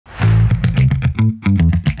Being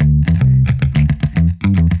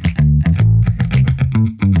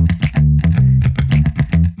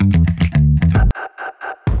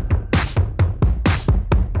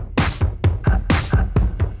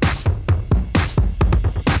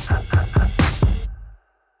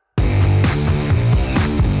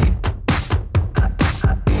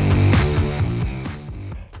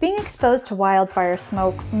exposed to wildfire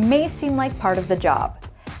smoke may seem like part of the job.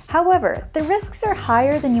 However, the risks are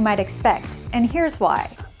higher than you might expect, and here's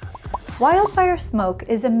why. Wildfire smoke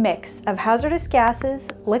is a mix of hazardous gases,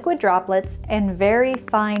 liquid droplets, and very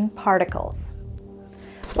fine particles.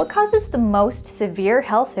 What causes the most severe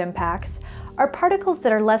health impacts are particles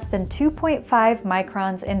that are less than 2.5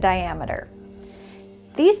 microns in diameter.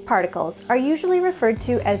 These particles are usually referred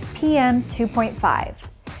to as PM 2.5.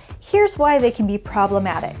 Here's why they can be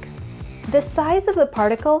problematic. The size of the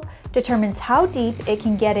particle determines how deep it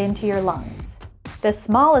can get into your lungs. The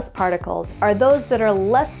smallest particles are those that are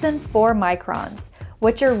less than 4 microns,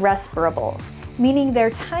 which are respirable, meaning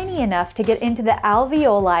they're tiny enough to get into the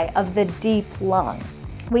alveoli of the deep lung.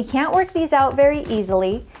 We can't work these out very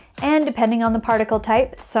easily, and depending on the particle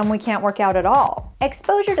type, some we can't work out at all.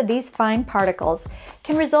 Exposure to these fine particles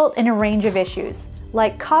can result in a range of issues,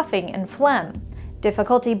 like coughing and phlegm,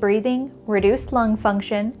 difficulty breathing, reduced lung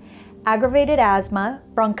function, aggravated asthma,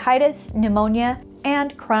 bronchitis, pneumonia,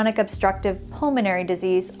 and chronic obstructive pulmonary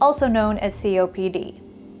disease, also known as COPD.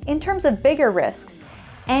 In terms of bigger risks,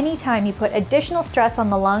 anytime you put additional stress on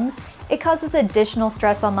the lungs, it causes additional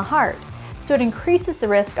stress on the heart, so it increases the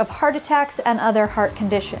risk of heart attacks and other heart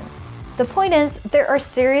conditions. The point is, there are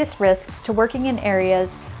serious risks to working in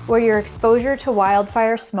areas where your exposure to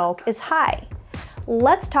wildfire smoke is high.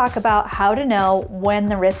 Let's talk about how to know when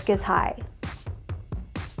the risk is high.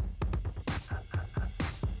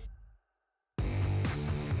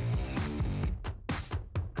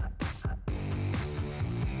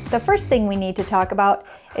 The first thing we need to talk about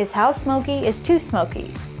is how smoky is too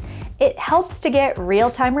smoky. It helps to get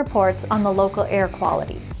real-time reports on the local air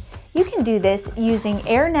quality. You can do this using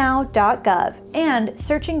airnow.gov and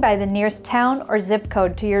searching by the nearest town or zip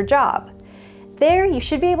code to your job. There, you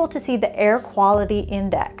should be able to see the air quality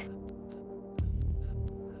index.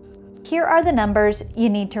 Here are the numbers you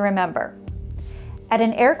need to remember. At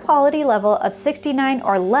an air quality level of 69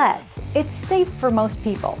 or less, it's safe for most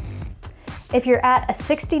people. If you're at a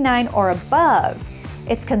 69 or above,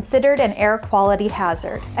 it's considered an air quality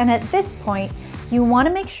hazard, and at this point, you want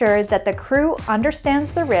to make sure that the crew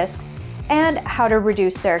understands the risks and how to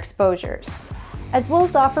reduce their exposures, as well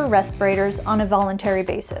as offer respirators on a voluntary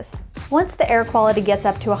basis. Once the air quality gets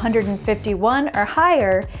up to 151 or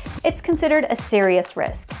higher, it's considered a serious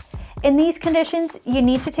risk. In these conditions, you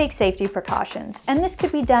need to take safety precautions, and this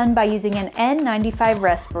could be done by using an N95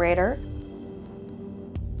 respirator,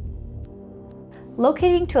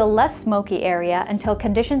 locating to a less smoky area until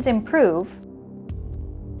conditions improve.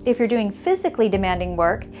 If you're doing physically demanding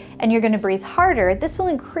work and you're going to breathe harder, this will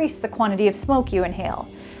increase the quantity of smoke you inhale.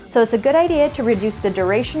 So it's a good idea to reduce the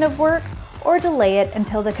duration of work or delay it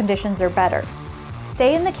until the conditions are better.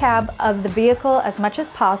 Stay in the cab of the vehicle as much as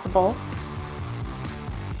possible.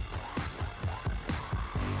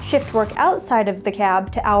 Shift work outside of the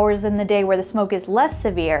cab to hours in the day where the smoke is less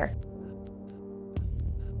severe.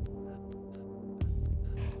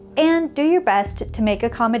 And do your best to make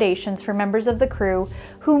accommodations for members of the crew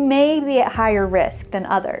who may be at higher risk than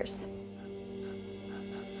others.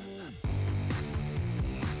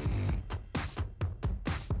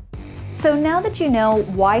 So now that you know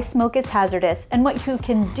why smoke is hazardous and what you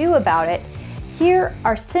can do about it, here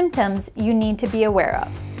are symptoms you need to be aware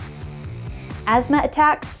of. Asthma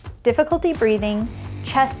attacks, difficulty breathing,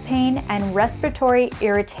 chest pain, and respiratory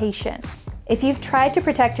irritation. If you've tried to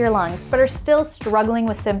protect your lungs but are still struggling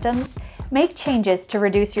with symptoms, make changes to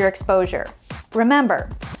reduce your exposure. Remember,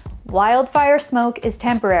 wildfire smoke is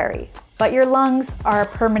temporary, but your lungs are a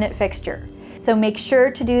permanent fixture. So make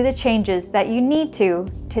sure to do the changes that you need to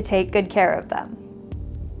take good care of them.